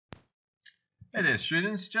Hey there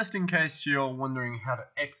students, just in case you're wondering how to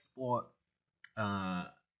export a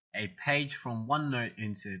page from Onenote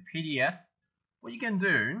into PDF, what you can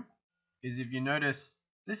do is, if you notice,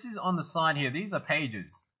 this is on the side here, these are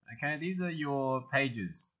pages, okay? These are your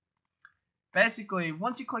pages. Basically,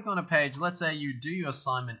 once you click on a page, let's say you do your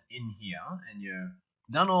assignment in here and you've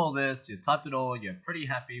done all this, you typed it all, you're pretty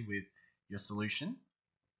happy with your solution.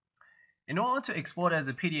 In order to export it as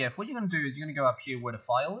a PDF, what you're going to do is you're going to go up here where the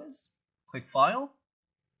file is, click File,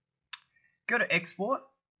 go to Export.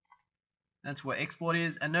 That's where export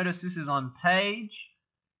is, and notice this is on page,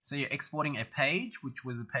 so you're exporting a page, which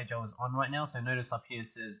was the page I was on right now. So notice up here it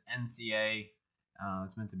says NCA,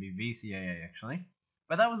 it's meant to be VCAA actually,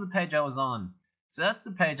 but that was the page I was on. So that's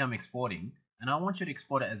the page I'm exporting, and I want you to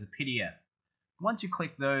export it as a PDF. Once you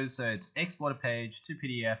click those, so it's export a page to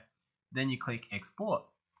PDF, then you click export.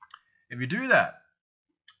 If you do that,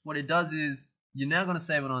 what it does is you're now going to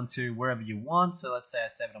save it onto wherever you want. So let's say I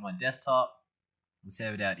save it on my desktop. I'll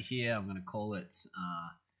save it out here. I'm going to call it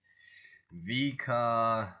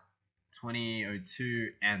VCAR 2002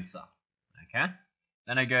 answer. Okay.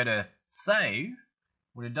 Then I go to save.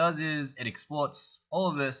 What it does is it exports all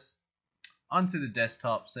of this onto the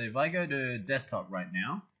desktop. So if I go to desktop right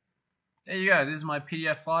now, there you go. This is my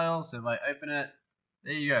PDF file. So if I open it,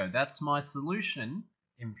 there you go. That's my solution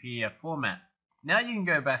in PDF format. Now you can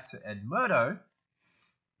go back to Edmodo,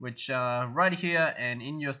 which right here and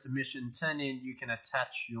in your submission turn in, you can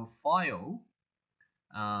attach your file,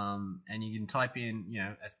 and you can type in,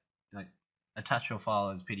 attach your file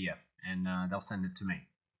as PDF, and they'll send it to me.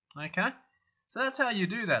 Okay, so that's how you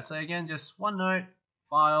do that. So again, just OneNote,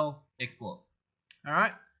 file, export. All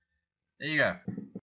right, there you go.